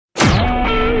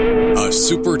a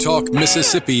SuperTalk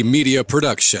Mississippi media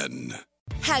production.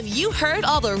 Have you heard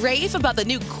all the rave about the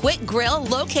new Quick Grill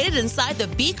located inside the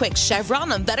Be Quick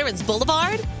Chevron on Veterans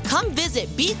Boulevard? Come visit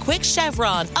Be Quick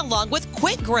Chevron along with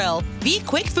Quick Grill, Be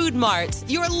Quick Food Marts,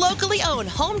 your locally owned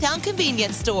hometown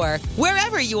convenience store,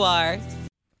 wherever you are.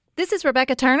 This is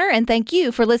Rebecca Turner, and thank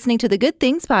you for listening to the Good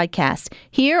Things Podcast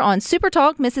here on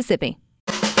SuperTalk Mississippi.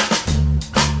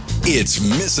 It's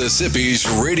Mississippi's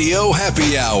Radio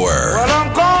Happy Hour. Well,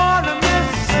 I'm going to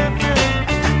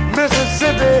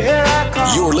Mississippi, here I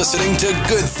come. You're listening to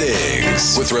Good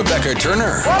Things with Rebecca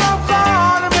Turner. Well, I'm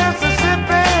going to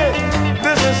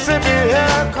Mississippi, here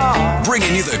I come.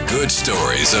 Bringing you the good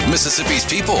stories of Mississippi's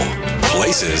people,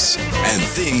 places, and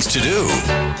things to do.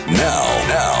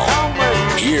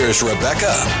 Now, here's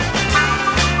Rebecca.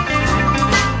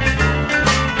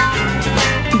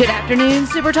 Good afternoon,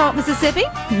 SuperTalk Mississippi.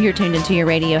 You're tuned into your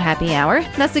Radio Happy Hour.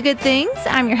 That's the Good Things.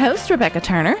 I'm your host, Rebecca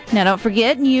Turner. Now, don't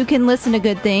forget, you can listen to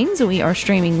Good Things. We are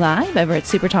streaming live over at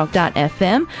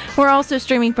supertalk.fm. We're also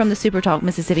streaming from the SuperTalk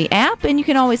Mississippi app, and you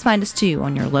can always find us, too,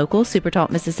 on your local SuperTalk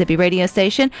Mississippi radio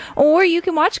station, or you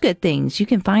can watch Good Things. You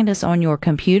can find us on your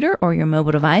computer or your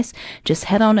mobile device. Just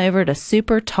head on over to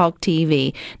SuperTalk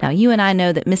TV. Now, you and I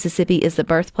know that Mississippi is the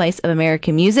birthplace of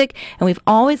American music, and we've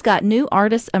always got new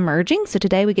artists emerging, so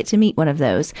today we get to meet one of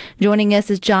those. Joining us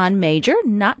is John Major,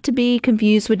 not to be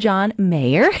confused with John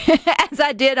Mayer, as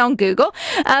I did on Google,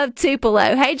 of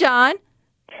Tupelo. Hey, John.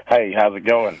 Hey, how's it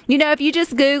going? You know, if you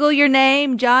just Google your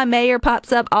name, John Mayer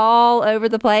pops up all over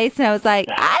the place, and I was like,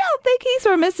 I don't think he's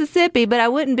from Mississippi, but I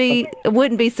wouldn't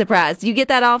be surprised. You get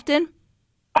that often?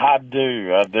 I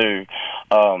do.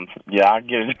 Yeah, I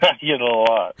get it a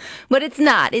lot. But it's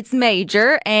not. It's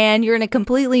Major, and you're in a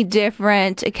completely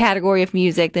different category of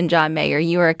music than John Mayer.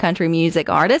 You are a country music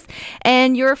artist,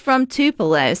 and you're from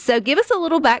Tupelo. So give us a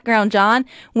little background, John.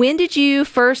 When did you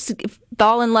first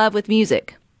fall in love with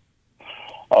music?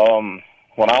 When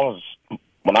I was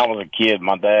a kid,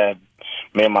 me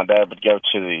and my dad would go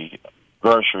to the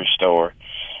grocery store,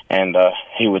 and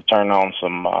he would turn on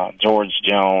some George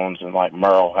Jones and like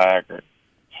Merle Haggard.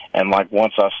 And like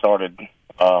once I started,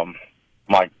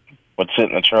 would sit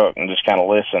in the truck and just kind of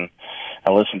listen.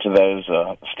 I listened to those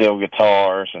steel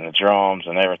guitars and the drums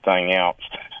and everything else.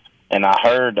 And I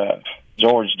heard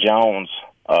George Jones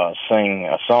sing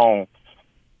a song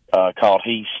called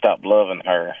 "He Stopped Loving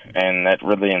Her," and that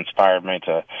really inspired me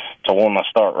to want to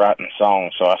start writing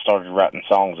songs. So I started writing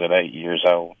songs at 8 years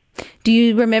old. Do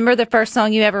you remember the first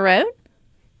song you ever wrote?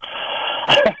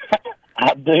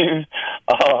 I do.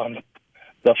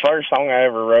 The first song I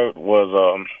ever wrote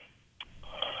was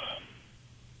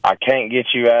 "I Can't Get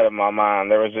You Out of My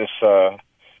Mind." There was this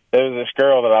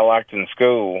girl that I liked in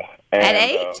school. And, at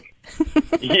 8?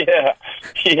 Yeah.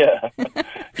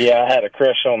 I had a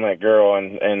crush on that girl,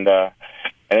 and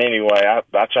anyway, I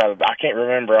can't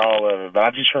remember all of it, but I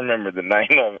just remember the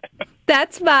name of it.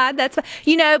 That's fine.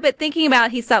 You know, but thinking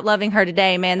about He Stopped Loving Her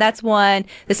today, man, that's one,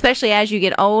 especially as you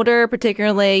get older,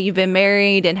 particularly you've been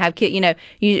married and have kids,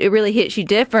 it really hits you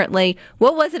differently.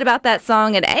 What was it about that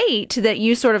song at 8 that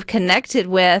you sort of connected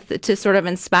with to sort of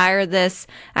inspire this,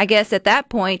 I guess at that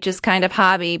point, just kind of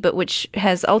hobby, but which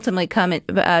has ultimately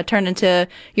turned into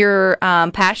your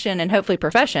passion and hopefully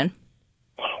profession?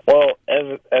 Well,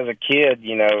 as a kid,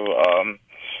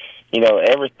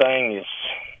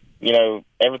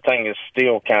 everything is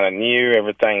still kind of new.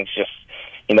 Everything's just,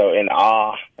 in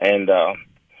awe. And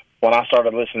when I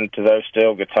started listening to those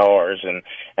steel guitars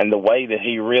and the way that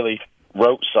he really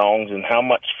wrote songs and how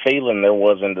much feeling there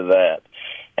was into that,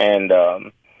 and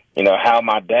how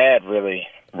my dad really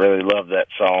loved that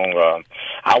song,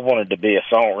 I wanted to be a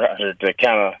songwriter to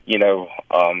kind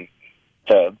of,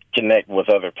 to connect with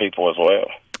other people as well.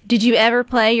 Did you ever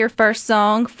play your first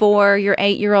song for your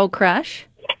 8-year-old crush?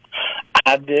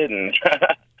 I didn't.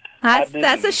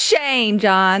 That's a shame,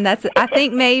 John. I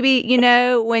think maybe,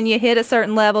 when you hit a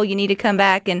certain level, you need to come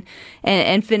back and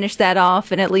finish that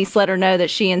off and at least let her know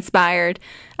that she inspired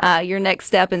your next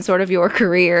step in sort of your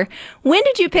career. When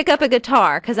did you pick up a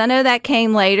guitar? Because I know that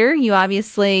came later. You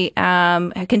obviously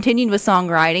continued with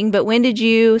songwriting, but when did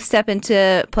you step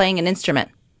into playing an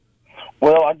instrument?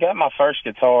 Well, I got my first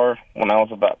guitar when I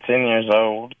was about 10 years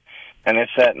old, and it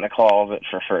sat in the closet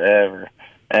for forever.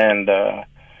 And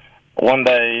one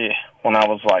day when I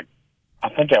was I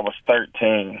think I was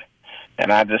 13,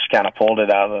 and I just kind of pulled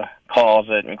it out of the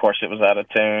closet, and of course it was out of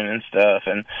tune and stuff.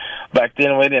 And back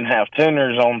then we didn't have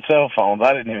tuners on cell phones.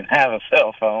 I didn't even have a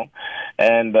cell phone.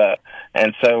 And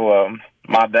so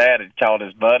my dad had called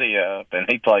his buddy up, and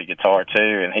he played guitar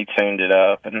too, and he tuned it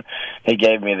up, and he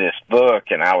gave me this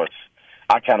book, and I was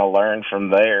I kind of learned from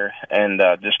there, and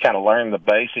just kind of learned the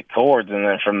basic chords, and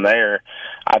then from there,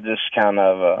 I just kind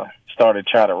of started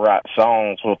trying to write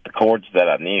songs with the chords that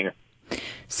I knew.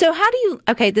 So how do you,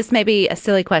 okay, this may be a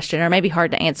silly question or maybe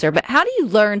hard to answer, but how do you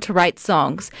learn to write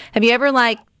songs? Have you ever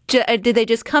did they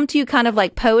just come to you kind of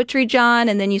like poetry, John,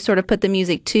 and then you sort of put the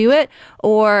music to it?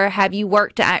 Or have you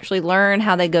worked to actually learn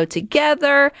how they go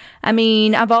together? I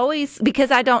mean,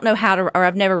 because I don't know how to, or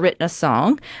I've never written a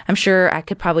song. I'm sure I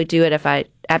could probably do it if I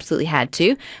absolutely had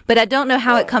to, but I don't know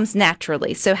how it comes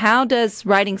naturally. So how does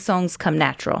writing songs come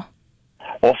natural?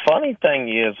 Well, funny thing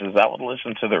is I would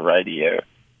listen to the radio,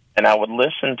 and I would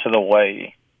listen to the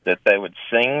way that they would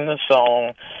sing the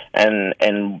song and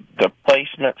the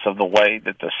placements of the way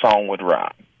that the song would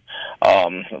rhyme.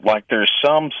 Like there's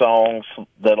some songs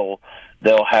they'll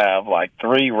have like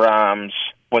 3 rhymes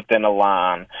within a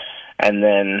line, and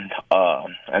then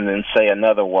say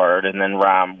another word and then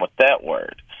rhyme with that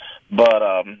word. But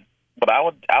I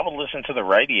would listen to the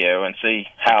radio and see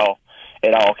how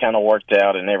it all kind of worked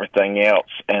out and everything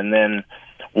else. And then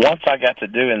once I got to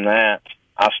doing that,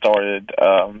 I started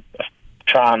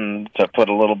trying to put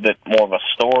a little bit more of a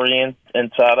story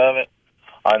inside of it,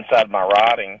 inside my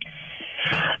writing.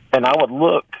 And I would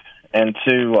look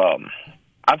into,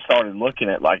 I started looking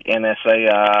at like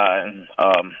NSAI and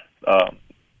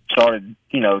started,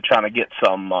 trying to get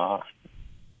some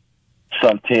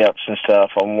tips and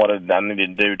stuff on what I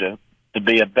needed to do to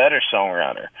be a better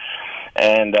songwriter.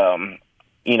 And,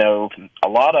 a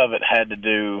lot of it had to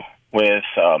do with,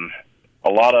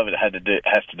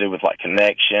 has to do with like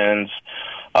connections,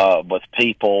 with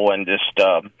people and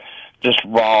just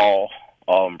raw,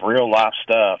 real life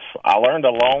stuff. I learned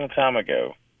a long time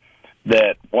ago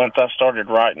that once I started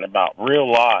writing about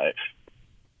real life,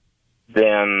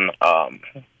 then,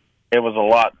 it was a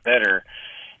lot better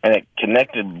and it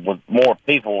connected with more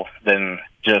people than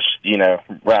just,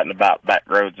 writing about back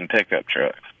roads and pickup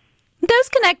trucks. It does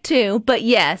connect too, but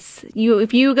yes,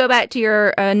 if you go back to your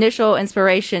initial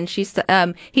inspiration, he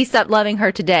stopped loving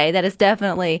her today. That is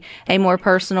definitely a more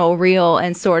personal, real,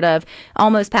 and sort of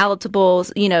almost palatable,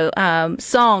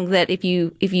 song that if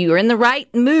you are in the right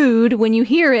mood when you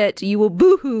hear it, you will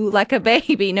boo-hoo like a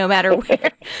baby, no matter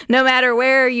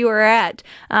where you are at.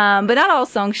 But not all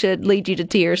songs should lead you to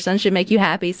tears. Some should make you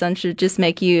happy. Some should just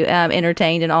make you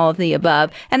entertained, and all of the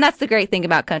above. And that's the great thing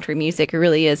about country music. It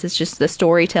really is. It's just the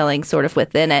storytelling sort of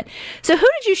within it. So who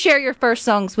did you share your first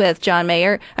songs with, John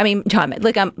Mayer? I mean,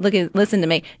 listen to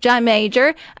me. John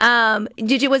Major. Was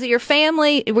it your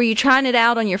family? Were you trying it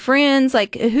out on your friends?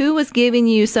 Like, who was giving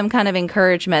you some kind of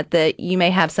encouragement that you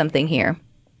may have something here?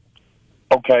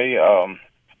 Okay.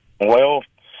 Well,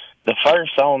 the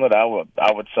first song that I would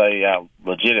say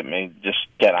legitimately just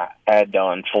had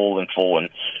done full and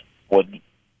would,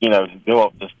 go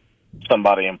up to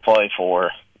somebody and play for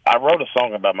her. I wrote a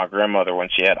song about my grandmother when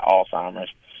she had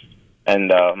Alzheimer's,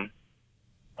 and or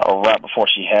right before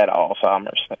she had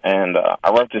Alzheimer's, and I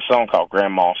wrote this song called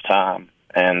Grandma's Time,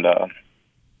 and a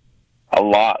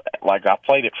lot, like I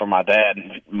played it for my dad,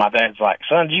 and my dad's like,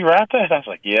 "Son, did you write that?" I was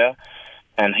like, "Yeah,"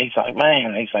 and he's like,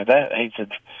 "Man," he said,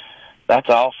 "That's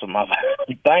awesome." I was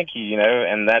like, "Thank you,"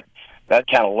 and that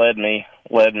kind of led me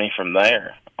from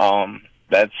there.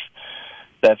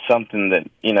 That's something that,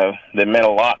 that meant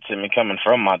a lot to me coming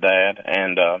from my dad.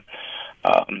 And,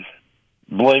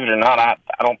 believe it or not, I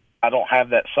don't have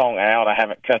that song out. I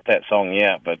haven't cut that song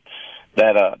yet, but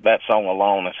that song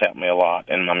alone has helped me a lot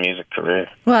in my music career.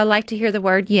 Well, I like to hear the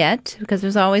word yet, because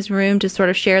there's always room to sort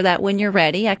of share that when you're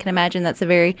ready. I can imagine that's a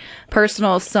very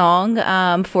personal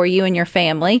song for you and your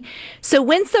family. So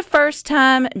when's the first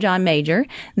time, John Major,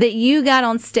 that you got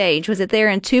on stage? Was it there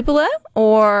in Tupelo,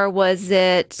 or where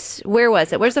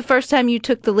was it? Where's the first time you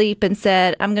took the leap and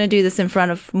said, I'm going to do this in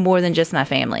front of more than just my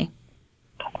family?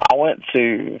 I went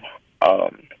to...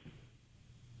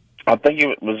 I think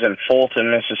it was in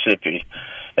Fulton, Mississippi.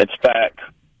 It's back.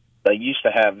 They used to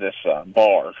have this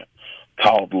bar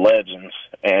called Legends,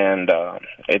 and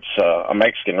it's a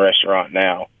Mexican restaurant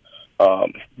now.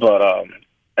 But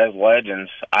as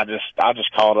Legends, I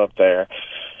just called up there,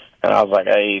 and I was like,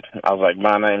 "Hey,"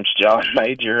 "my name's John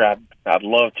Major. I'd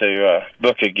love to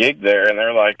book a gig there." And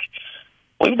they're like,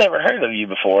 "We've never heard of you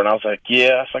before." And I was like,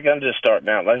 "Yeah." It's like, "I'm just starting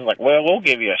out." They was like, "Well, we'll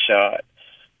give you a shot."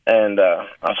 And I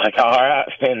was like, all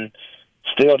right. And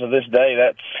still to this day,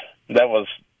 that was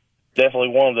definitely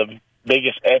one of the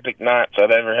biggest epic nights I've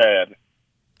ever had.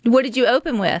 What did you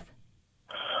open with?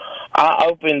 I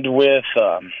opened with,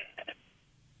 I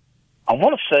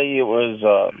want to say it was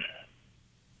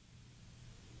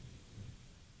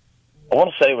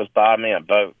Buy Me a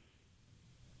Boat.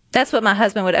 That's what my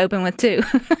husband would open with, too.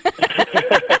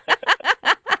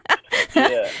 Yeah.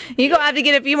 You're going to have to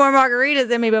get a few more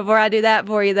margaritas in me before I do that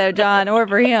for you, though, John, or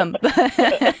for him.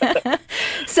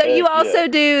 So you also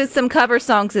do some cover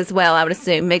songs as well, I would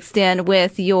assume, mixed in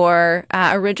with your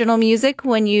original music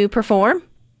when you perform?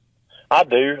 I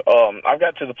do. I've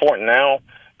got to the point now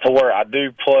to where I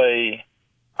do play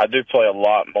a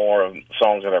lot more of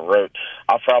songs that I wrote.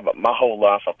 My whole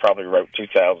life, I probably wrote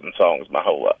 2,000 songs my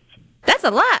whole life. That's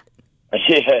a lot.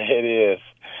 Yeah, it is.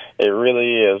 It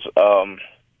really is.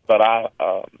 But I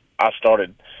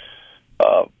started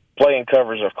playing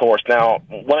covers, of course. Now,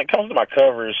 when it comes to my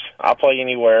covers, I play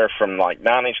anywhere from like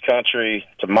 90s country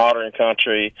to modern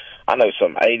country. I know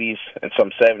some 80s and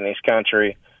some 70s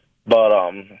country, but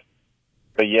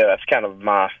yeah, that's kind of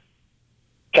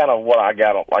what I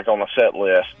got like on the set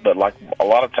list. But like a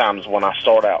lot of times when I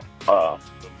start out,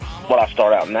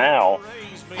 now.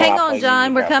 Hang on,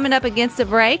 John. We're coming up against a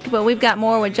break, but we've got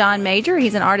more with John Major.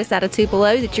 He's an artist out of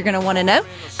Tupelo that you're going to want to know.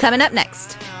 Coming up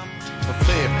next.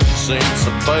 50 cents a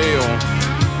bell,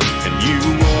 and you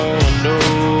wanna know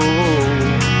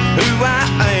who I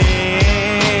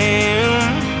am.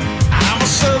 I'm a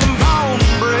southern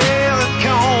born-bred,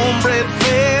 cornbread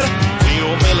fed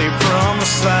hillbilly from the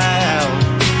south.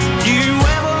 You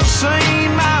ever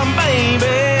seen my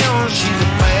baby? She's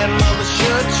a bad mother,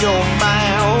 shut your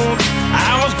mouth.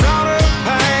 I was brought up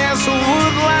past the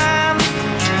woodline,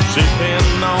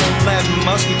 sipping on that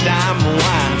musky dime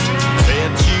wine.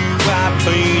 Bet you I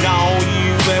beat all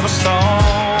you ever saw.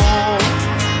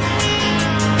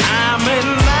 I'm a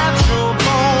natural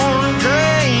born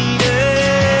greatest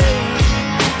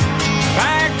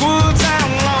backwoods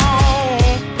outlaw.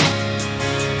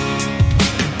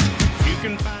 You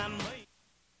can find me.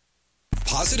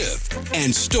 Positive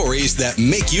and stories that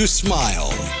make you smile.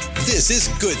 This is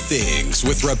Good Things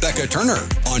with Rebecca Turner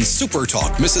on Super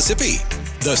Talk Mississippi,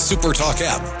 the Super Talk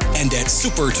app, and at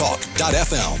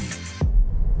supertalk.fm.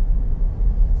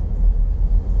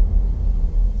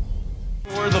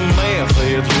 Where the meth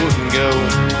heads wouldn't go.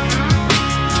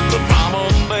 But Mama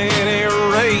and Daddy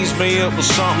raised me up with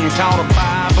something called a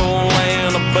Bible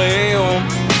and a bell.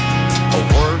 I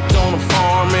worked on a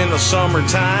farm in the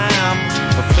summertime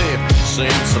for 50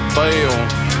 cents a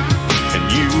bell.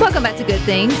 Welcome back to Good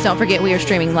Things. Don't forget we are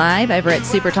streaming live over at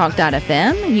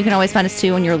supertalk.fm. You can always find us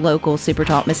too on your local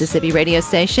Supertalk Mississippi radio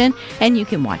station, and you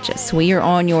can watch us. We are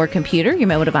on your computer, your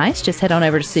mobile device. Just head on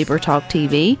over to Supertalk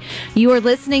TV. You are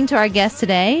listening to our guest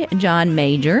today, John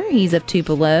Major. He's of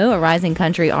Tupelo, a rising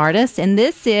country artist. And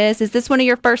is this one of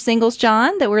your first singles,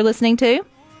 John, that we're listening to?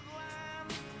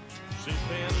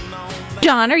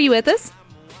 John, are you with us?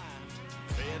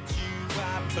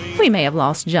 We may have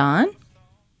lost John.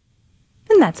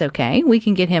 And that's okay. We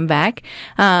can get him back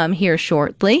here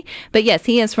shortly. But yes,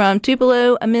 he is from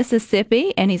Tupelo,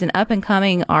 Mississippi, and he's an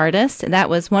up-and-coming artist. That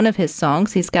was one of his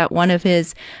songs. He's got one of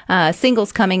his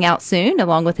singles coming out soon,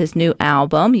 along with his new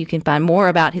album. You can find more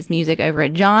about his music over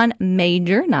at John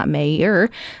Major, not Mayor,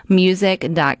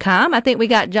 music.com. I think we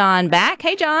got John back.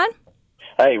 Hey, John.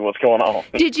 Hey, what's going on?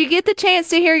 Did you get the chance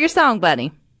to hear your song,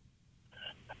 buddy?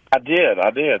 I did.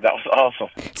 That was awesome.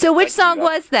 So which song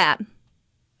was that?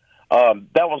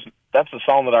 That's the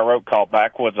song that I wrote called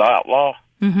Backwoods Outlaw.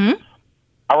 Mm-hmm.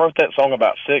 I wrote that song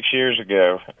about 6 years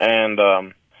ago, and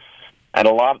a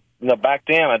lot, back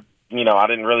then, I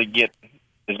didn't really get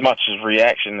as much as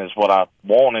reaction as what I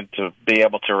wanted to be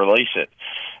able to release it.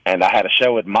 And I had a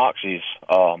show at Moxie's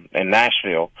in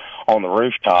Nashville on the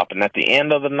rooftop, and at the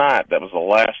end of the night, that was the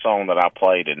last song that I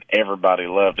played, and everybody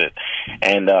loved it.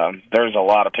 And there's a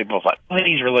lot of people like,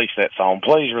 please release that song,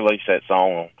 please release that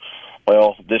song.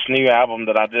 Well, this new album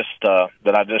that I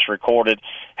just recorded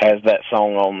has that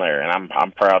song on there, and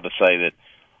I'm proud to say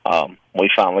that we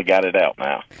finally got it out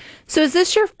now. So is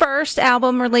this your first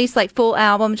album release, like full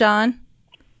album, John?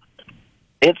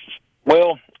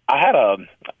 I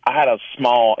had a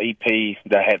small EP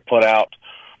that I had put out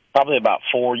probably about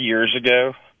 4 years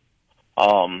ago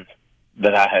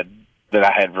that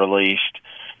I had released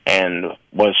and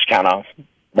was kind of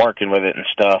working with it and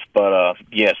stuff. But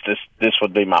yes, this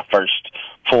would be my first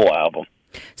full album.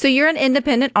 So you're an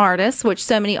independent artist, which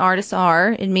so many artists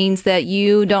are. It means that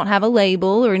you don't have a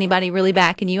label or anybody really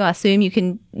backing you. I assume you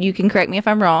can correct me if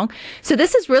I'm wrong. So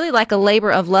this is really like a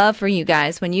labor of love for you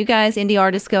guys. When you guys, indie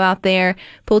artists, go out there,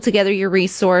 pull together your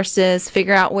resources,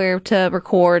 figure out where to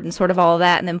record and sort of all of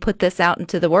that, and then put this out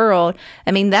into the world.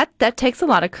 I mean, that takes a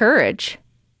lot of courage.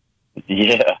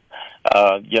 Yeah.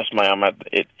 Yes, ma'am.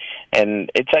 It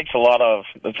takes a lot of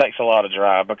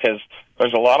drive, because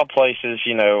there's a lot of places,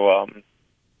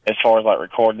 as far as like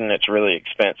recording, it's really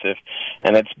expensive,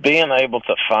 and it's being able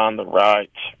to find the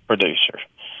right producer.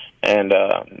 And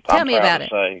tell me about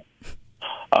it.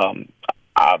 I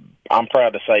I'm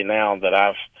proud to say now that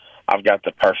I've got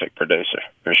the perfect producer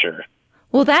for sure.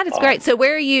 Well, that is great. So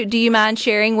where are you? Do you mind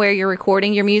sharing where you're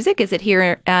recording your music? Is it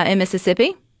here in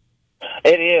Mississippi?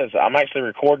 It is. I'm actually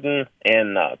recording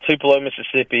in Tupelo,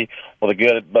 Mississippi, with a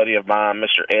good buddy of mine,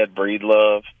 Mr. Ed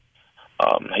Breedlove.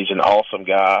 He's an awesome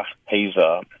guy. He's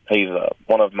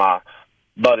one of my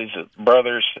buddy's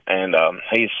brothers, and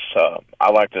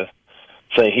I like to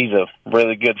say he's a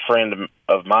really good friend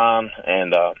of mine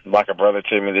and like a brother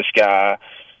to me. This guy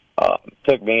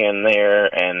took me in there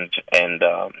and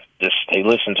just he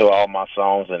listened to all my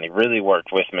songs, and he really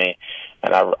worked with me,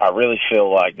 and I really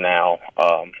feel like now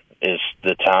is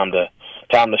the time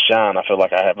to shine. I feel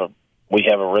like we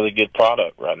have a really good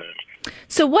product right now.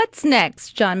 So what's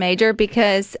next, John Major?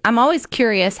 Because I'm always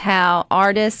curious how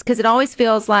artists, because it always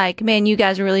feels like, man, you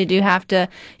guys really do have to,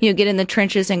 get in the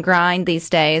trenches and grind these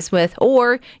days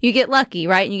or you get lucky,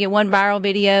 right? And you get one viral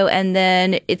video and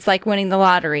then it's like winning the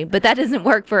lottery. But that doesn't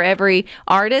work for every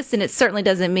artist, and it certainly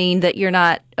doesn't mean that you're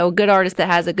not a good artist that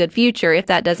has a good future if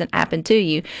that doesn't happen to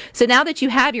you. So now that you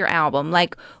have your album,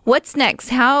 like, what's next?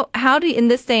 How do in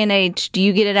this day and age do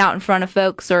you get it out in front of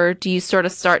folks, or do you sort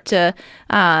of start to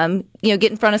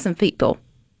get in front of some people?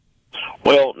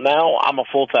 Well, now I'm a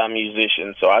full-time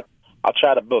musician, so I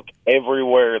try to book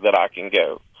everywhere that I can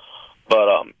go. But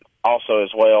also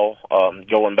as well,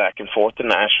 going back and forth to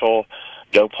Nashville,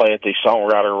 go play at these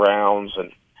songwriter rounds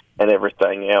and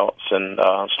everything else, and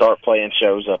start playing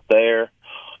shows up there.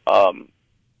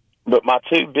 But my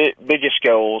two biggest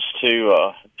goals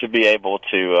to be able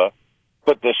to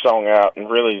put this song out and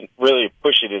really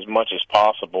push it as much as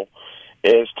possible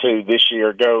is to this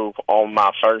year go on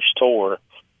my first tour,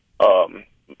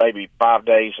 maybe 5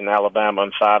 days in Alabama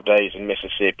and 5 days in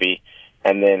Mississippi,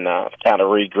 and then kind of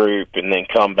regroup and then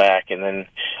come back and then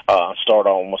start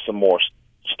on with some more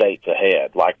states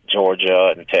ahead, like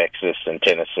Georgia and Texas and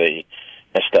Tennessee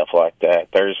and stuff like that.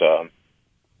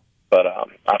 But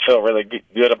I feel really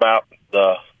good about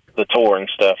the touring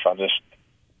stuff. I just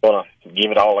want to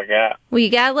give it all I got. Well, you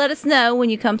got to let us know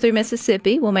when you come through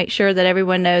Mississippi. We'll make sure that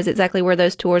everyone knows exactly where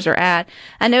those tours are at.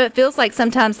 I know it feels like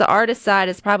sometimes the artist side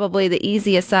is probably the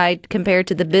easiest side compared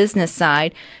to the business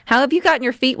side. How have you gotten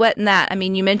your feet wet in that? I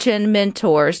mean, you mentioned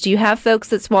mentors. Do you have folks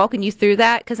that's walking you through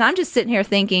that? Because I'm just sitting here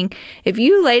thinking, if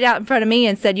you laid out in front of me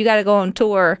and said you got to go on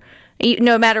tour,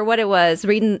 no matter what it was,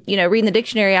 reading the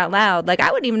dictionary out loud, like,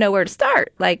 I wouldn't even know where to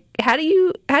start. Like, how do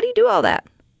you do all that?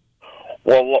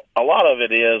 Well, a lot of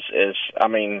it is I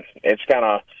mean, it's kind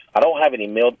of, I don't have any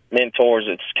mentors.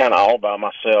 It's kind of all by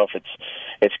myself.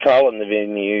 It's calling the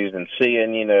venues and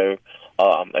seeing,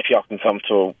 if y'all can come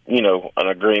to, an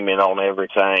agreement on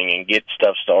everything and get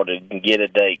stuff started and get a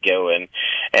date going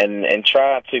and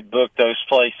try to book those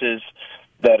places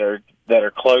that are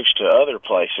close to other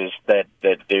places that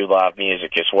do live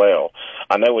music as well.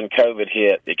 I know when COVID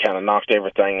hit, it kind of knocked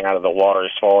everything out of the water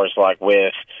as far as like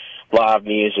with live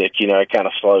music, it kind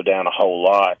of slowed down a whole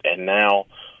lot. And now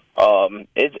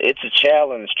it's a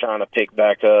challenge trying to pick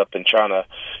back up and trying to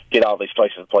get all these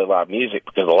places to play live music,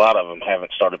 because a lot of them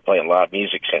haven't started playing live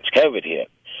music since COVID hit.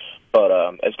 But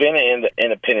as being an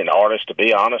independent artist, to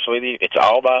be honest with you, it's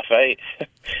all by faith.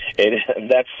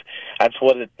 That's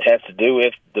what it has to do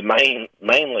with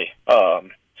mainly.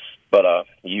 But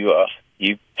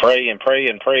you pray and pray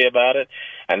and pray about it,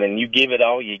 and then you give it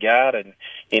all you got. And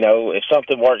if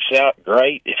something works out,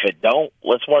 great. If it don't,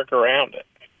 let's work around it.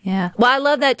 Yeah. Well, I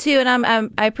love that too.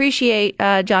 And I appreciate,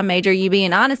 John Major, you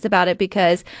being honest about it,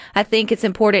 because I think it's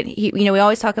important. We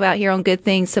always talk about here on Good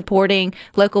Things, supporting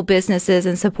local businesses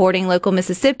and supporting local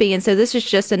Mississippi. And so this is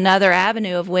just another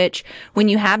avenue of which, when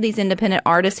you have these independent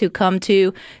artists who come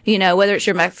to, whether it's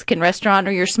your Mexican restaurant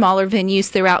or your smaller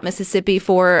venues throughout Mississippi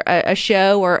for a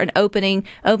show or an opening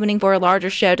for a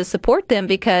larger show, to support them,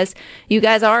 because you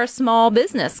guys are a small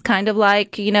business, kind of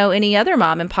like, any other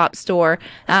mom and pop store,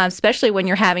 especially when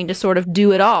you're having to sort of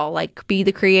do it all, like be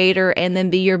the creator and then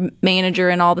be your manager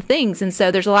and all the things. And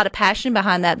so there's a lot of passion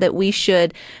behind that we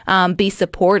should be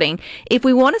supporting. If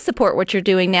we want to support what you're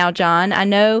doing now, John, I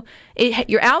know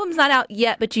your album's not out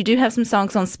yet, but you do have some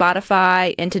songs on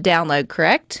Spotify and to download,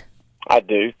 correct? I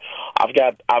do.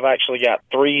 I've actually got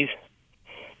three.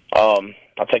 I'll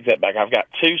take that back. I've got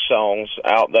 2 songs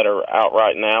out that are out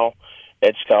right now.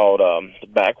 It's called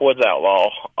Backwoods Outlaw.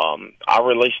 I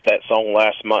released that song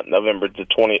last month, November the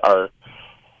 22nd,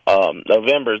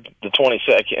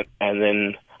 and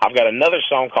then I've got another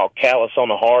song called Callous on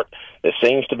the Heart that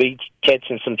seems to be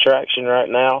catching some traction right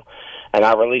now, and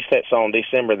I released that song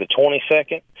December the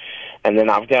 22nd. And then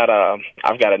I've got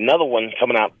another one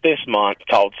coming out this month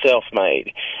called Self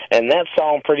Made, and that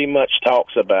song pretty much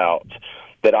talks about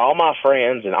that all my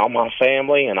friends and all my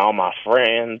family and all my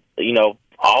friends,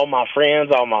 all my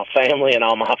friends, all my family, and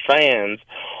all my fans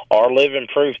are living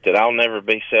proof that I'll never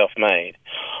be self-made.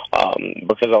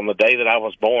 Because on the day that I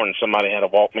was born, somebody had to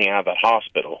walk me out of that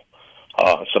hospital.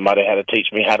 Somebody had to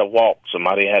teach me how to walk.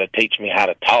 Somebody had to teach me how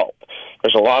to talk.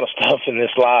 There's a lot of stuff in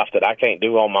this life that I can't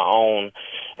do on my own,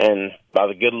 and by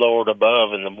the good Lord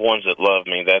above and the ones that love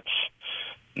me,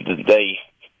 they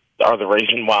are the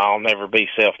reason why I'll never be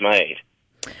self-made.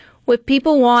 If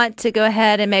people want to go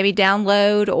ahead and maybe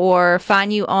download or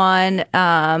find you on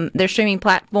their streaming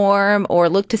platform or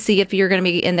look to see if you're going to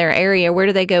be in their area, where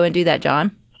do they go and do that,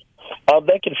 John?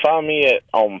 They can find me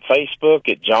on Facebook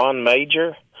at John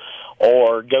Major,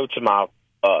 or go to my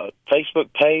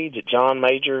Facebook page at John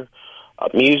Major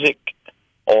Music,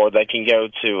 or they can go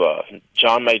to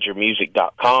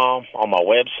johnmajormusic.com on my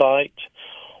website,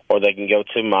 or they can go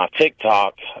to my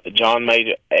TikTok, John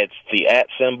Major. It's the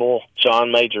 @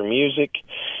 John Major Music,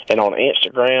 and on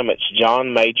Instagram it's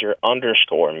John Major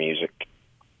 _music.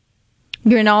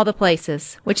 You're in all the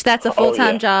places, which that's a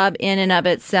full-time job in and of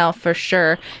itself for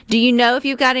sure. Do you know if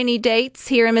you've got any dates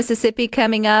here in Mississippi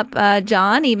coming up,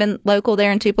 John, even local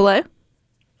there in Tupelo?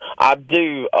 I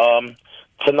do.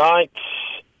 Tonight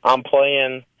I'm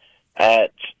playing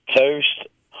at Toast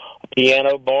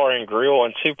Piano Bar and Grill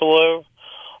in Tupelo.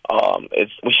 I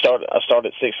start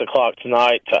at 6:00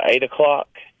 tonight to 8:00,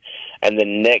 and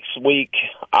then next week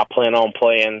I plan on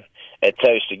playing at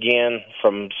Toast again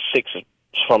from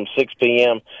 6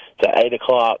 p.m. to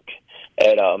 8:00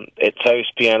 at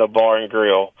Toast Piano Bar and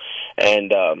Grill,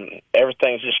 and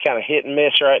everything's just kind of hit and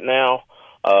miss right now,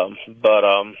 but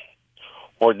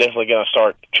we're definitely going to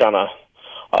start trying to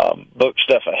book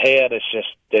stuff ahead. It's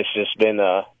just been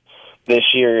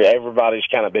this year everybody's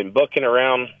kind of been booking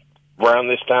around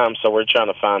this time, so we're trying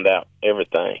to find out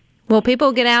everything. Well,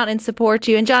 people get out and support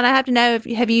you. And John, I have to know,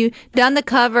 have you done the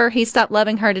cover, He Stopped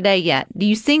Loving Her Today, yet? Do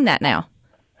you sing that now?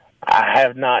 I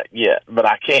have not yet, but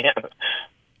I can.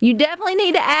 You definitely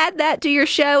need to add that to your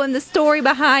show and the story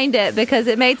behind it, because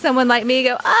it made someone like me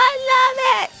go, I love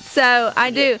it. So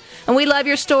I do. And we love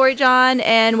your story, John,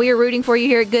 and we are rooting for you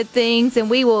here at Good Things, and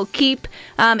we will keep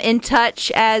in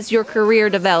touch as your career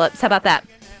develops. How about that?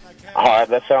 All right,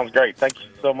 that sounds great. Thank you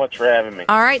so much for having me.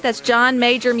 All right, that's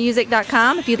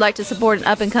johnmajormusic.com if you'd like to support an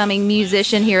up-and-coming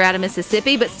musician here out of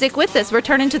Mississippi. But stick with us. We're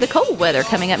turning to the cold weather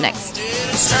coming up next.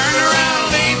 Turn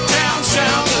around, leave down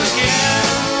south again.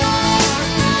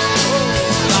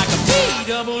 Like a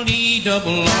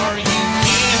B-double-E-double-R-U-N.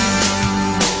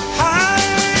 Hi,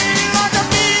 like a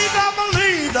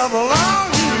B-double-E-double-R-U-N.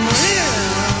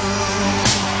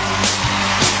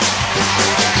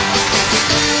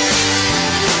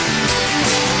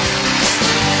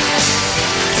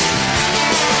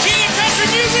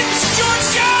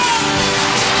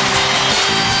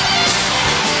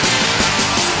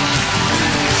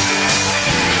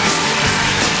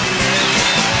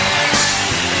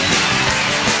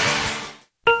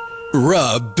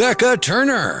 Rebecca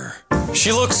Turner.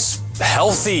 She looks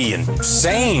healthy and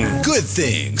sane. Good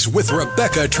Things with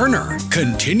Rebecca Turner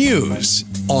continues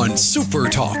on Super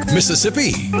Talk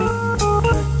Mississippi.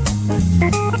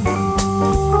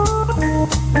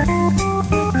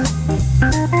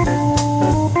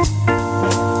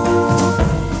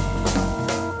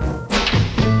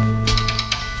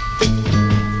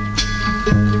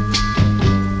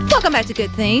 Welcome back to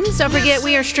Good Things. Don't forget,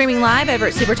 we are streaming live over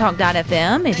at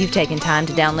supertalk.fm. If you've taken time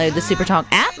to download the Supertalk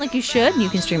app, like you should, you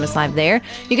can stream us live there.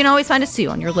 You can always find us too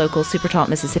on your local Supertalk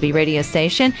Mississippi radio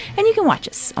station, and you can watch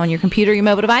us on your computer, your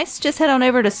mobile device. Just head on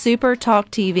over to Supertalk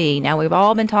TV. Now, we've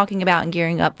all been talking about and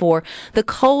gearing up for the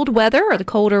cold weather, or the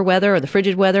colder weather, or the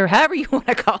frigid weather, however you want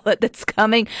to call it, that's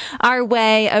coming our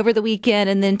way over the weekend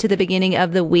and then to the beginning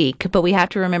of the week. But we have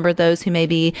to remember those who may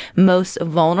be most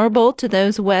vulnerable to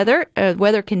those weather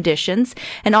conditions.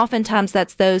 And oftentimes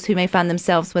that's those who may find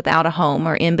themselves without a home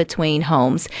or in between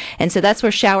homes. And so that's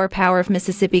where Shower Power of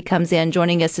Mississippi comes in.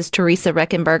 Joining us is Teresa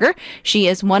Reckenberger. She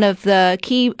is one of the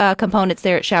key components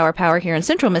there at Shower Power here in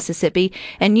Central Mississippi.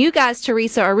 And you guys,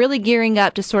 Teresa, are really gearing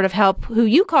up to sort of help who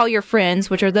you call your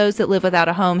friends, which are those that live without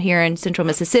a home here in Central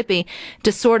Mississippi,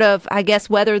 to sort of, I guess,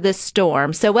 weather this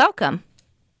storm. So welcome.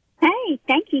 Hey,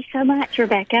 thank you so much,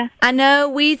 Rebecca. I know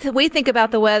we think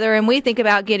about the weather and we think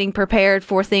about getting prepared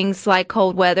for things like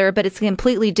cold weather, but it's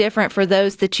completely different for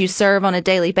those that you serve on a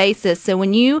daily basis. So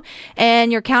when you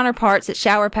and your counterparts at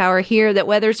Shower Power hear that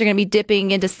weathers are going to be dipping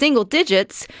into single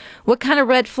digits, what kind of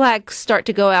red flags start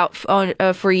to go out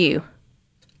for you?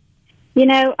 You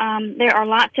know, there are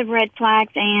lots of red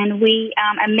flags, and we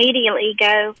immediately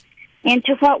go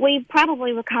into what we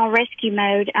probably would call rescue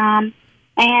mode.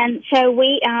 And so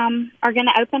we are going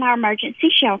to open our emergency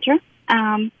shelter.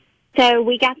 So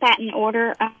we got that in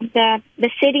order. The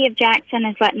city of Jackson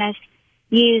is letting us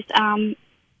use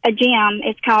a gym.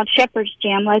 It's called Shepherd's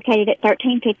Gym, located at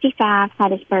 1355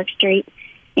 Hattiesburg Street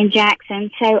in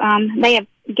Jackson. So they have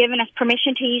given us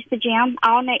permission to use the gym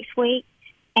all next week.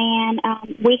 And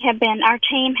our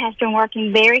team has been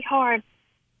working very hard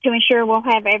to ensure we'll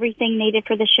have everything needed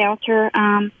for the shelter.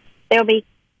 There'll be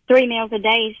 3 meals a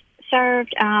day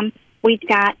served. We've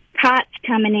got cots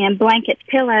coming in, blankets,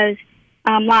 pillows,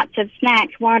 lots of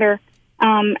snacks, water,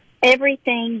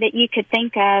 everything that you could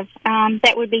think of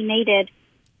that would be needed.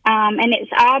 And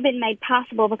it's all been made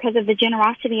possible because of the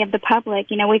generosity of the public.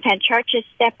 You know, we've had churches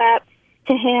step up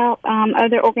to help,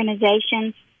 other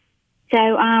organizations.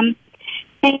 So,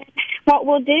 and what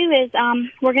we'll do is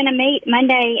we're going to meet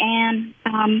Monday, and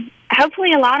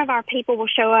hopefully a lot of our people will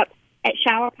show up at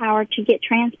Shower Power to get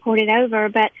transported over.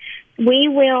 But we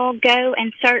will go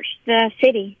and search the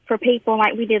city for people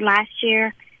like we did last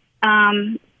year.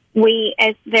 There'll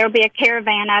be a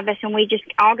caravan of us, and we just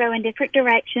all go in different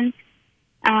directions.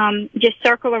 Just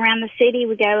circle around the city.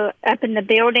 We go up in the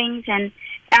buildings, and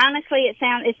honestly, it's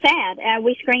sad.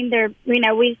 We scream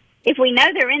if we know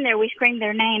they're in there, we scream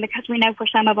their name because we know where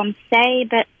some of them stay.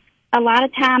 But a lot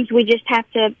of times we just have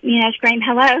to, scream,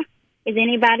 "Hello, is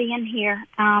anybody in here?"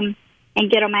 And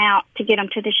get them out to get them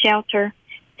to the shelter.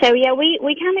 So yeah,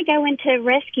 we kind of go into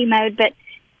rescue mode, but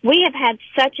we have had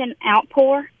such an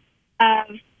outpour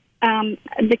of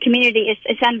the community.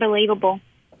 It's unbelievable.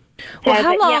 Well,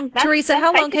 how long, Teresa,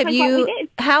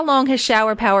 how long has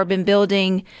Shower Power been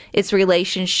building its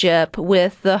relationship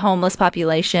with the homeless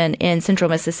population in Central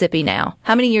Mississippi now?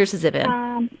 How many years has it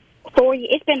been? 4 years.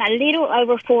 It's been a little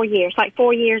over 4 years, like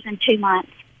 4 years and 2 months.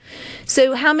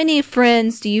 So how many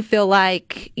friends do you feel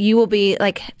like you will be,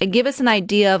 like, give us an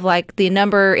idea of, like, the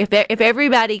number, if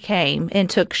everybody came and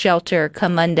took shelter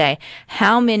come Monday,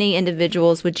 how many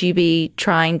individuals would you be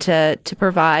trying to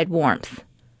provide warmth?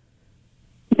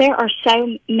 There are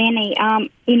so many.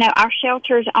 Our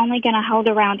shelter is only going to hold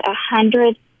around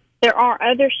 100. There are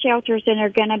other shelters that are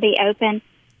going to be open.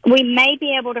 We may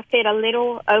be able to fit a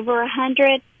little over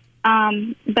 100,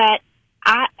 but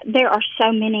there are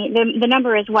so many. The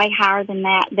number is way higher than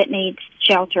that needs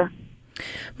shelter.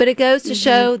 But it goes to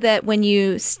show that when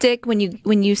you stay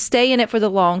in it for the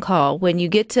long haul, when you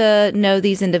get to know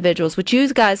these individuals, which you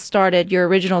guys started, your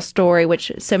original story,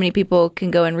 which so many people can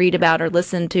go and read about or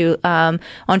listen to on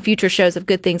future shows of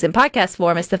Good Things in podcast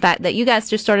form, is the fact that you guys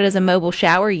just started as a mobile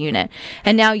shower unit,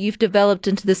 and now you've developed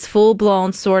into this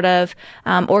full-blown sort of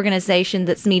organization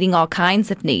that's meeting all kinds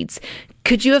of needs.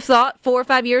 Could you have thought 4 or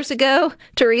 5 years ago,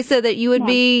 Teresa, that you would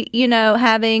be,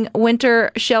 having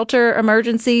winter shelter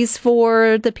emergencies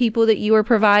for the people that you were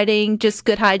providing just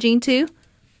good hygiene to?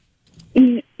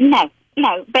 No.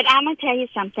 But I'm going to tell you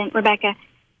something, Rebecca.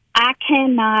 I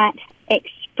cannot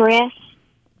express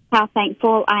how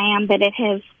thankful I am that it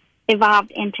has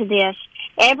evolved into this.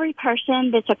 Every person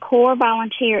that's a core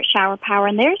volunteer at Shower Power,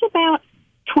 and there's about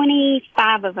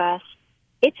 25 of us,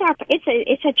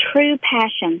 it's a true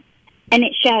passion. And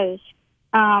it shows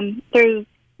through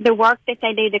the work that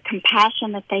they do, the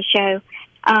compassion that they show,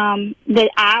 the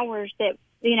hours that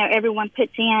everyone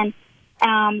puts in.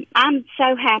 I'm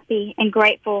so happy and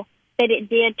grateful that it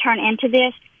did turn into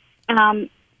this.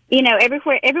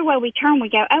 Everywhere we turn, we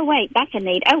go, "Oh wait, that's a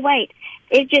need. Oh wait,"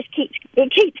 it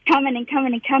keeps coming and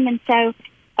coming and coming. So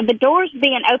the doors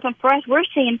being open for us, we're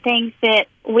seeing things that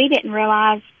we didn't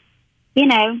realize.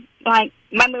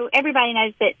 Everybody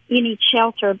knows that you need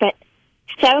shelter, but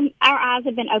so our eyes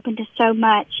have been open to so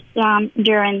much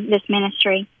during this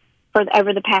ministry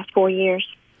over the past 4 years.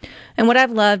 And what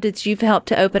I've loved is you've helped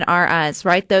to open our eyes,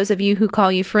 right? Those of you who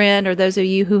call you friend, or those of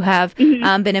you who have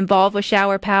been involved with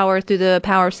Shower Power through the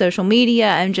power of social media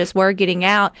and just word getting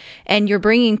out, and you're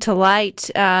bringing to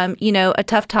light, a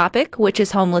tough topic, which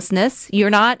is homelessness. You're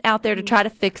not out there to try to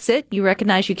fix it. You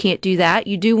recognize you can't do that.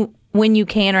 You do when you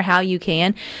can or how you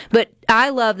can. But I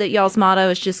love that y'all's motto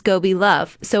is just go be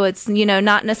love. So it's,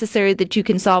 not necessarily that you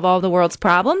can solve all the world's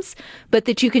problems, but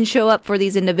that you can show up for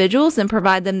these individuals and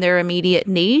provide them their immediate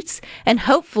needs. And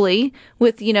hopefully,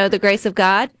 with, the grace of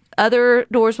God, other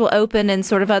doors will open and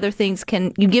sort of other things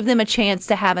you give them a chance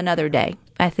to have another day,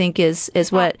 I think is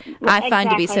what I find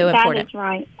to be so important. That is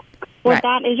right. Well, right.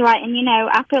 That is right. And,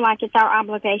 I feel like it's our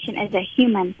obligation as a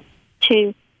human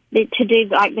to do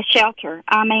like the shelter.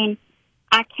 I mean,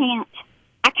 I can't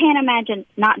imagine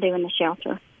not doing the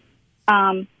shelter,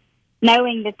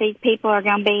 knowing that these people are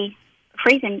going to be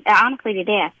freezing, honestly, to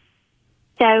death.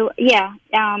 So, yeah,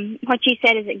 what you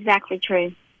said is exactly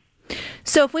true.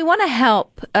 So if we want to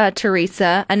help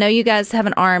Teresa, I know you guys have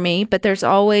an army, but there's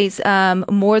always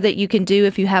more that you can do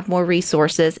if you have more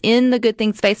resources. In the Good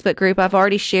Things Facebook group, I've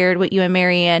already shared what you and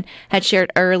Marianne had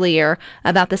shared earlier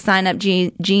about the Sign Up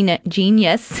Genius.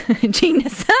 Genius.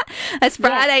 That's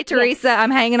Friday, yes, Teresa. Yes.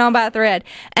 I'm hanging on by a thread.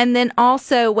 And then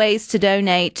also ways to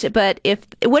donate. But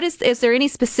is there any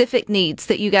specific needs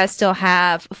that you guys still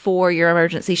have for your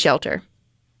emergency shelter?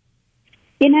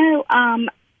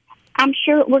 I'm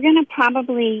sure we're going to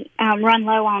probably run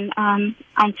low on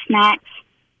snacks.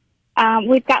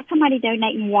 We've got somebody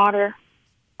donating water,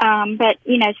 but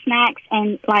snacks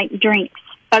and like drinks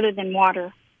other than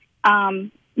water.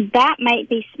 That may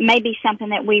be something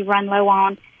that we run low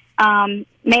on.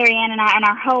 Marianne and I and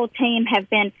our whole team have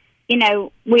been.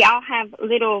 We all have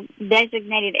little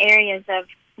designated areas of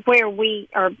where we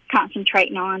are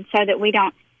concentrating on, so that we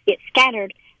don't get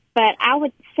scattered. But I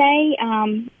would say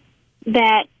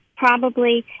that.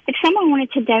 Probably, if someone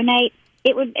wanted to donate,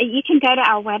 you can go to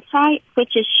our website,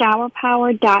 which is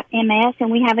showerpower.ms, and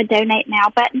we have a donate now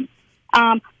button.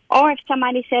 Or if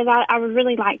somebody says, I would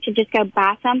really like to just go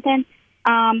buy something,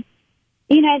 they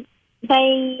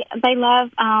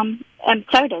love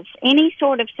sodas. Any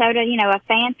sort of soda, a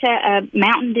Fanta, a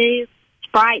Mountain Dew,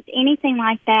 Sprite, anything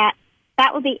like that,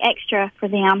 that would be extra for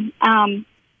them. I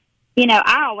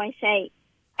always say,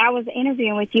 I was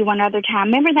interviewing with you one other time.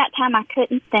 Remember that time I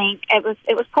couldn't think? It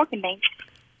was pork and beans.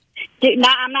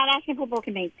 I'm not asking for pork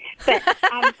and beans, but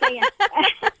I'm saying.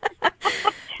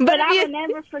 but I will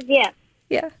never forget.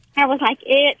 Yeah. I was like,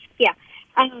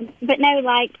 but no,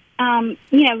 like,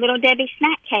 Little Debbie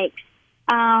snack cakes.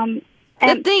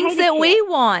 The things that we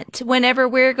want whenever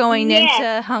we're going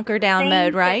into hunker down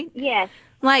mode, right? Yes.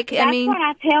 Like, That's what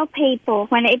I tell people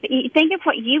you think of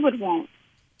what you would want.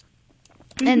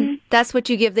 And that's what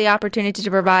you give the opportunity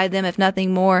to provide them, if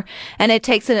nothing more. And it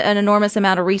takes an enormous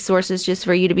amount of resources just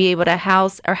for you to be able to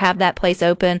house or have that place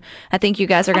open. I think you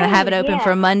guys are going to have it open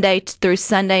from Monday through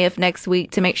Sunday of next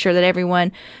week to make sure that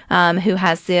everyone who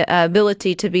has the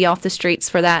ability to be off the streets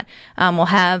for that will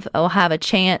have a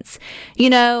chance.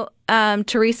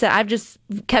 Teresa, I've just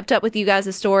kept up with you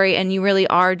guys' story, and you really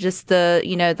are just the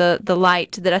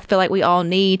light that I feel like we all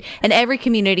need. And every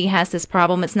community has this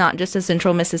problem. It's not just a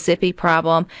Central Mississippi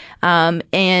problem.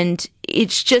 And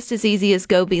it's just as easy as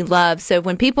go be loved. So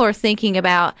when people are thinking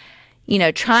about,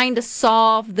 trying to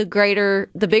solve the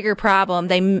bigger problem,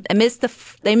 they miss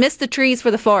the trees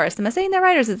for the forest. Am I saying that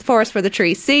right, or is it the forest for the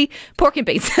trees? See, pork and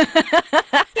beans.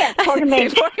 Yes, pork and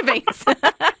beans. Pork and beans.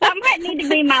 That might need to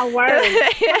be my word.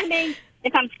 Pork and beans,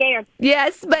 if I'm scared.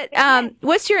 Yes, but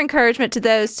what's your encouragement to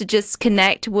those to just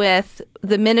connect with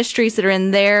the ministries that are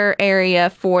in their area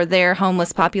for their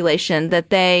homeless population, that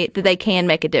they can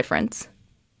make a difference?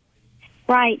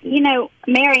 Right.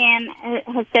 Marianne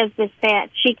says this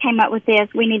best. She came up with this.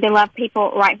 We need to love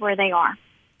people right where they are.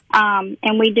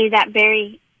 And we do that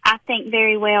very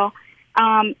well.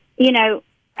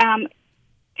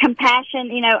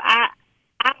 Compassion,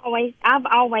 I've always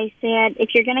said,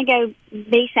 if you're going to go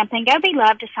be something, go be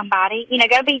love to somebody,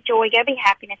 go be joy, go be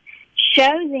happiness.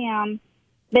 Show them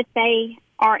that they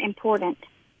are important.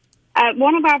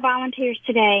 One of our volunteers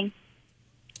today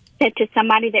said to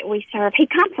somebody that we serve, he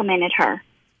complimented her.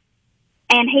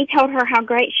 And he told her how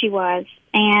great she was,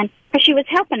 because she was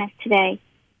helping us today.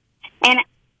 And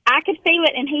I could feel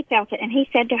it, and he felt it. And he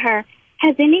said to her,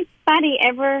 has anybody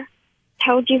ever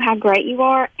told you how great you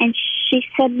are? And she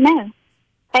said, no,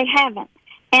 they haven't.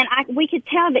 And we could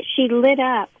tell that she lit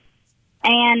up.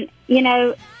 And,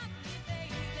 and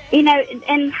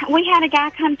we had a guy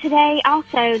come today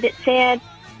also that said,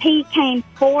 he came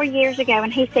 4 years ago,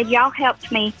 and he said, y'all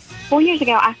helped me 4 years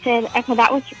ago. I said, okay,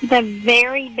 that was the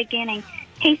very beginning.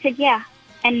 He said, yeah,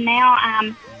 and now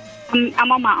I'm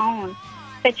on my own.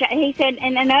 But he said,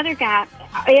 and another guy,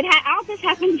 all this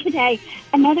happened today,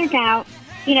 another guy,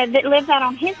 that lives out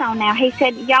on his own now, he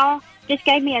said, y'all just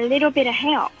gave me a little bit of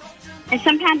help. And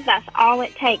sometimes that's all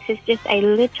it takes, is just a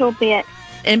little bit.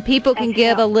 And people can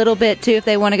give a little bit, too, if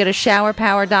they want to go to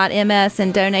showerpower.ms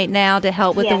and donate now to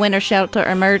help with the winter shelter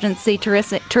emergency.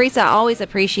 Teresa, I always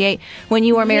appreciate when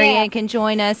you or Marianne can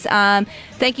join us.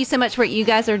 Thank you so much for what you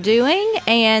guys are doing.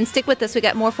 And stick with us. We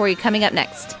got more for you coming up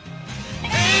next.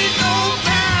 Ain't no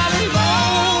valley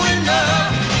low enough.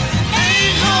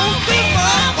 Ain't no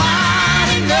river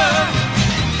wide enough.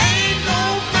 Ain't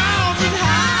no mountain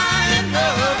high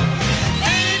enough.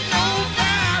 Ain't no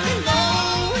valley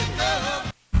low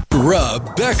enough.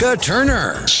 Rebecca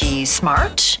Turner. She's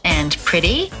smart and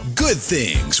pretty. Good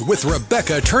Things with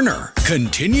Rebecca Turner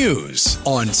continues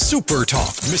on Super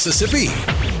Talk Mississippi.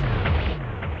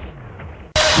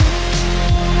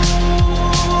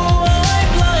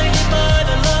 Like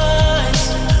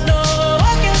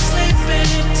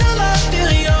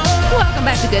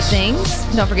Good Things.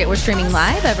 Don't forget we're streaming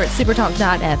live over at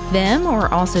supertalk.fm, or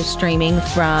also streaming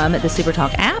from the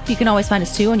Supertalk app. You can always find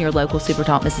us too on your local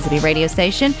Supertalk Mississippi radio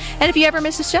station. And if you ever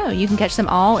miss a show, you can catch them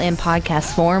all in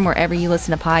podcast form wherever you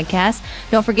listen to podcasts.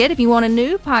 Don't forget, if you want a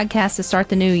new podcast to start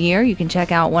the new year, you can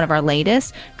check out one of our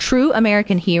latest, True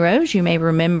American Heroes. You may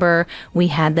remember we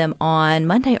had them on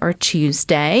Monday or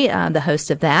Tuesday, the host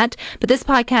of that. But this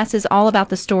podcast is all about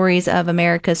the stories of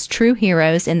America's true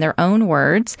heroes in their own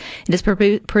words. It is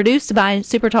produced by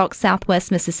Supertalk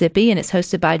Southwest Mississippi, and it's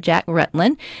hosted by Jack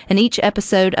Rutland. And each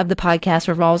episode of the podcast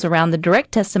revolves around the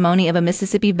direct testimony of a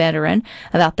Mississippi veteran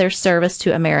about their service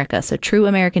to America. So True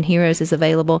American Heroes is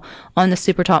available on the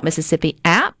Supertalk Mississippi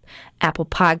app, Apple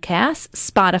Podcasts,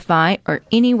 Spotify, or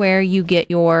anywhere you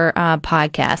get your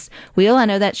podcasts. Will, I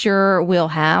know that's your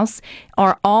wheelhouse.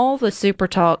 Are all the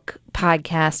Supertalk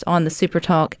podcasts on the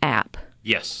Supertalk app?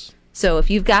 Yes. So if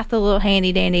you've got the little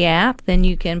handy-dandy app, then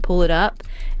you can pull it up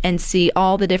and see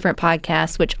all the different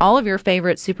podcasts, which all of your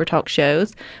favorite Supertalk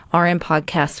shows are in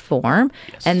podcast form.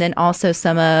 Yes. And then also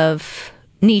some of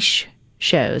niche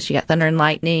shows. You got Thunder and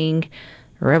Lightning,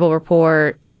 Rebel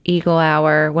Report, Eagle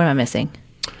Hour. What am I missing?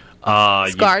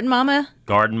 Garden Mama?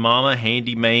 Garden Mama,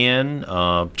 Handyman,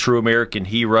 True American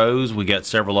Heroes. We got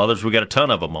several others. We got a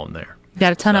ton of them on there.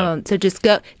 Got a ton of them. So just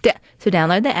go,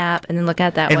 download the app and then look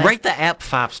at that and way. rate the app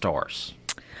 5 stars.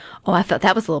 Oh, I thought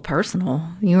that was a little personal.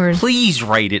 You were. Please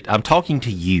rate it. I'm talking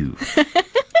to you.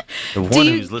 The one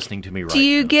who's listening to me right now. Do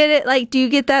you get it? Like, do you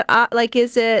get that?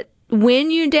 Is it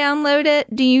when you download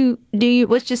it? Do you?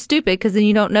 What's just stupid because then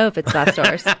you don't know if it's 5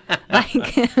 stars.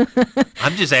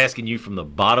 I'm just asking you from the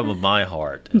bottom of my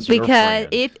heart. Because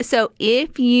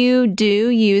if you do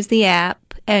use the app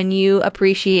and you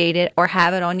appreciate it or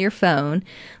have it on your phone,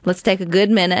 let's take a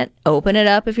good minute, open it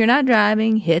up if you're not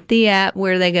driving, hit the app.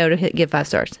 Where do they go to give 5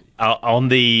 stars? On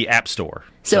the App Store.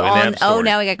 So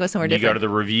now we got to go somewhere different. You go to the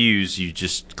reviews, you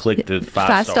just click the 5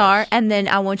 stars. 5 star, and then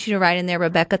I want you to write in there,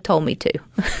 Rebecca told me to.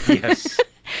 Yes.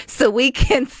 So we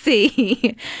can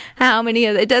see how many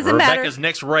of it. It doesn't matter. Rebecca's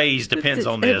next raise depends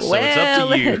on this, so it's up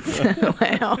to you.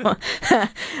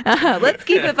 Let's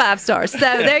keep it 5 stars. So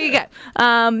there you go.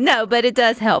 No, but it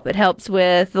does help. It helps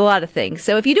with a lot of things.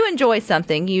 So if you do enjoy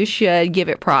something, you should give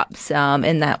it props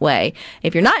in that way.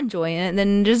 If you're not enjoying it,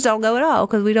 then just don't go at all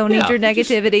because we don't need your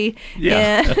negativity.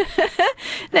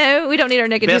 No, we don't need our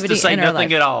negativity. Best to say in our nothing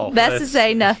life. at all. Best to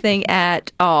say nothing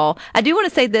at all. I do want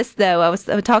to say this, though. I was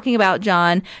talking about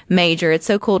John Major. It's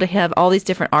so cool to have all these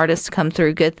different artists come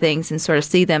through Good Things and sort of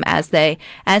see them as they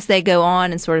go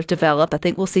on and sort of develop. I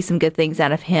think we'll see some good things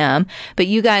out of him. But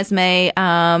you guys may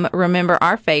remember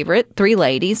our favorite, 3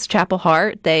 ladies, Chapel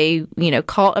Hart. They,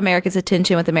 caught America's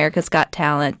attention with America's Got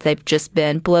Talent. They've just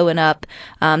been blowing up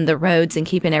the roads and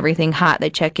keeping everything hot.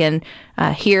 They check in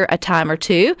here a time or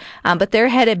two. But they're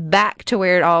headed back to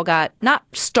where it all got, not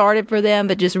started for them,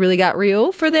 but just really got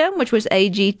real for them, which was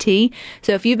AGT.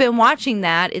 So if you've been watching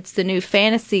that, it's the new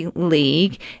fantasy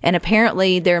league. And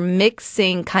apparently they're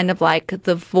mixing kind of like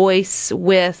The Voice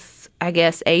with, I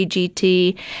guess,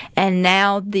 AGT. And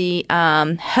now the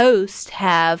hosts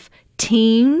have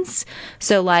teams.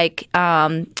 So like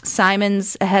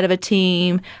Simon's ahead of a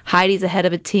team, Heidi's ahead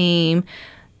of a team,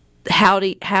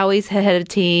 Howie's ahead of a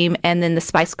team, and then the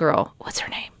Spice Girl, what's her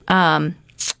name?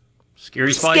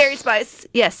 Scary Spice? Scary Spice.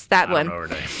 Yes, that one. I don't know her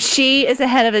name. She is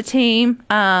ahead of a team.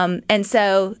 And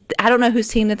so I don't know whose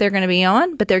team that they're going to be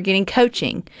on, but they're getting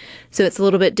coaching. So it's a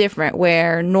little bit different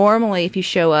where normally if you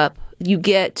show up, you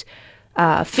get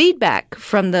feedback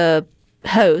from the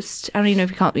host. I don't even know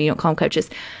if you don't call them coaches.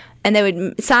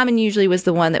 And Simon usually was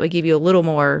the one that would give you a little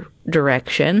more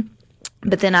direction.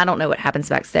 But then I don't know what happens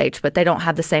backstage, but they don't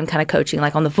have the same kind of coaching.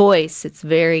 Like on The Voice, it's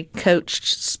very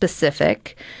coach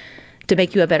specific to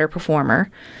make you a better performer.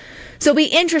 So it'll be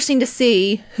interesting to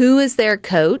see who is their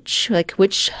coach, like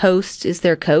which host is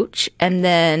their coach, and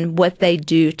then what they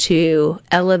do to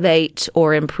elevate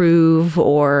or improve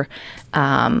or,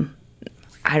 I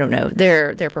don't know,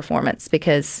 their performance,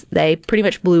 because they pretty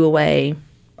much blew away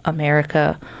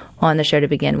America on the show to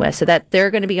begin with. So that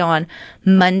they're going to be on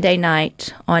Monday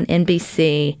night on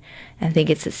NBC. I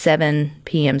think it's at 7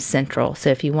 p.m. Central.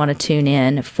 So if you want to tune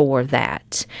in for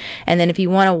that. And then if you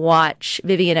want to watch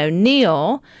Vivian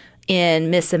O'Neill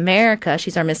in Miss America,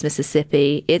 she's our Miss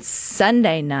Mississippi, it's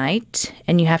Sunday night,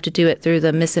 and you have to do it through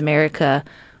the Miss America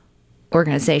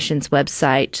organization's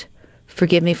website.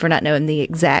 Forgive me for not knowing the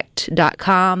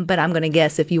exact.com, but I'm going to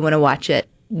guess if you want to watch it,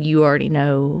 you already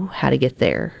know how to get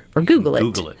there. Or Google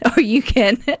it. Or you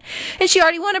can. And she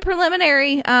already won a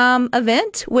preliminary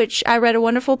event, which I read a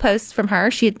wonderful post from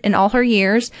her. In all her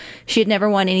years, she had never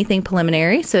won anything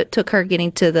preliminary. So it took her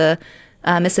getting to the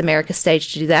Miss America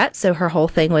stage to do that. So her whole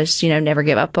thing was, never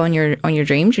give up on your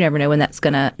dreams. You never know when that's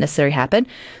going to necessarily happen.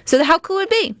 So how cool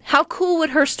would it be? How cool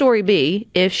would her story be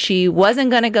if she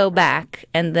wasn't going to go back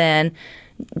and then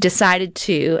decided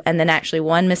to, and then actually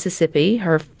won Mississippi,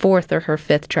 her 4th or her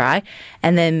 5th try,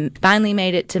 and then finally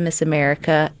made it to Miss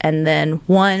America and then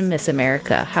won Miss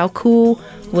America? How cool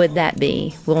would that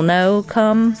be? We'll know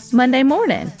come Monday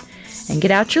morning. And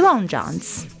get out your long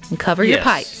johns and cover your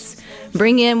pipes.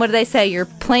 Bring in, what do they say, your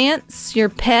plants, your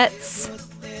pets,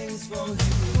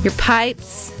 your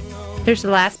pipes. There's the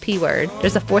last P word.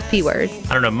 There's a 4th P word.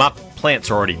 I don't know. My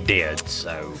plants are already dead,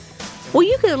 so... Well,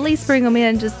 you could at least bring them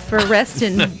in just for rest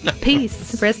and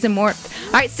peace, rest and warmth.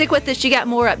 All right, stick with us. You got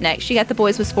more up next. You got the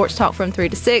boys with Sports Talk from 3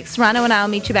 to 6. Rhino and I will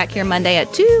meet you back here Monday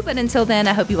at 2. But until then,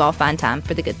 I hope you all find time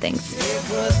for the good things.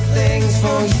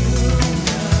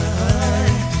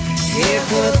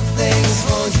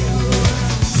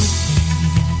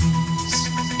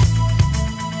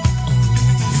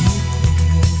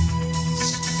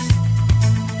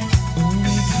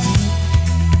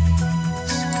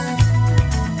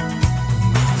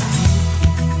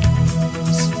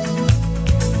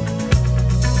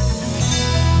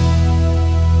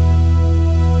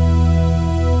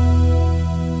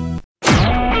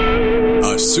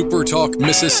 A SuperTalk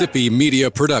Mississippi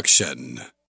media production.